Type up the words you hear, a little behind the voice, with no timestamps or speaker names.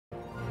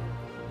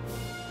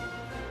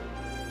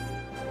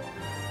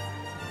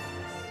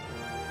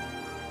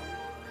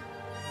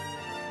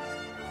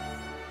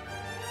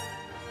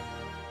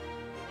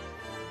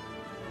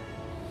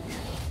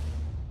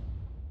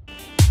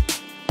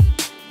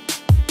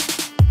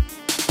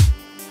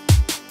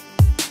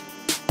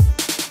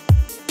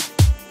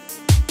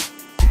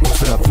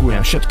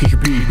Pozdravujem všetkých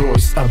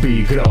b-boys a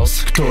b-girls,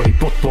 ktorí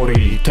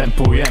podporí,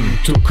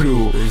 tempujem tú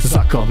crew.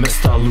 Zaklad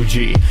mesta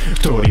ľudí,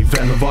 ktorí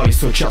venovali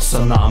svoj čas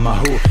a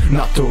námahu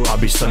na to,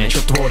 aby sa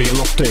niečo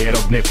tvorilo v tej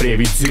rodnej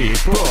Prievidzi.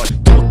 Poď,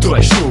 toto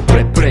je show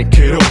pre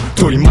breakerov,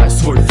 ktorí majú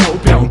svoj flow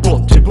priamo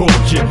pod tebou.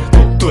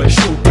 Toto je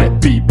show pre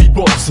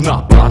b-boys,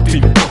 na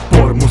party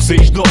podpor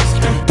musíš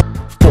dosť.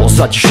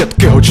 Pozadí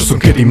všetkého, čo som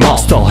kedy mal,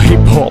 stal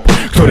hip-hop,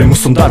 ktorému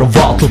som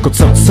daroval toľko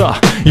srdca,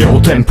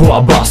 jeho tempo a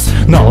bas,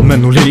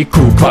 nalomenú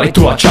lyriku,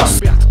 kvalitu a čas.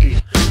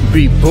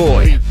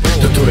 B-boy,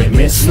 toto je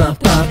miestna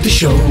party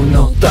show,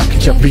 no tak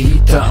ťa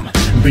vítam,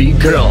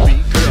 B-girl,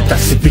 tak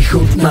si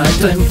vychutnaj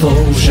ten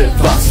flow, že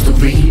vás tu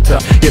vítam.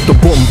 Je to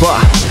bomba,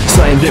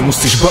 sa im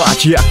nemusíš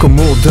báť, ako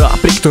móda,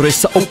 pri ktorej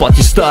sa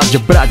oplatí stáť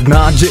a brať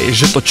nádej,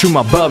 že to čo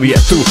ma baví je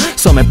tu,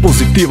 samé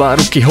pozitíva,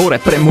 ruky hore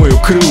pre moju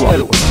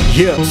crew.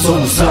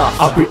 Som za,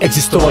 aby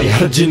existovali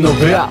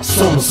hrdinovia,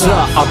 som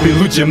za, aby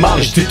ľudia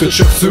mali vždy to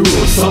čo chcú.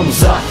 Som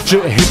za, že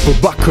je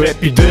hip-hop ako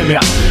epidémia,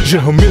 že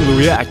ho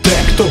miluje aj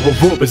ten, kto ho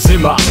vôbec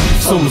nemá.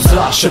 Som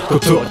za všetko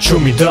to, čo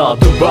mi dala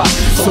doba,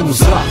 som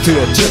za tie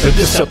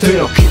 90.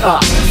 roky a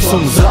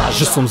som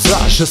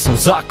za, že som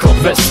základ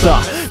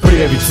Mesta.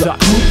 Prievidza,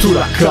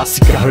 kultúra,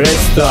 klasika,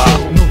 hviezda.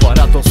 Nová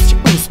radosť,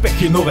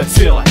 úspechy, nové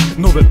ciele,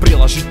 nové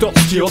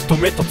príležitosti, o tom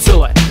je to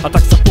celé. A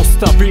tak sa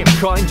postavím,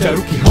 chválim ťa,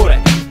 ruky hore.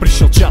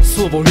 Prišiel čas,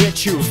 slovo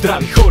liečiu,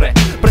 zdraví chore.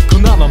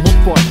 Prekonávam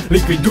odpor,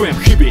 likvidujem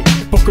chyby.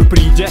 Pokoj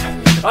príde,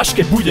 až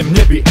keď budem v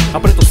nebi.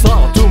 A preto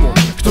sláva tomu,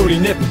 ktorý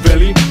nebu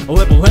velí,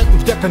 lebo len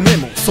vďaka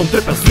nemu som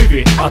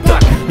trpezlivý. A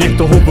tak,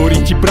 niekto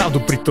hovorí ti pravdu,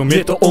 pritom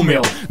je to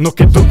omyl. No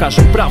keď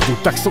dokážem pravdu,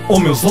 tak som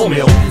omyl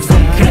zlomil. Som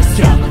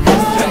kresťan,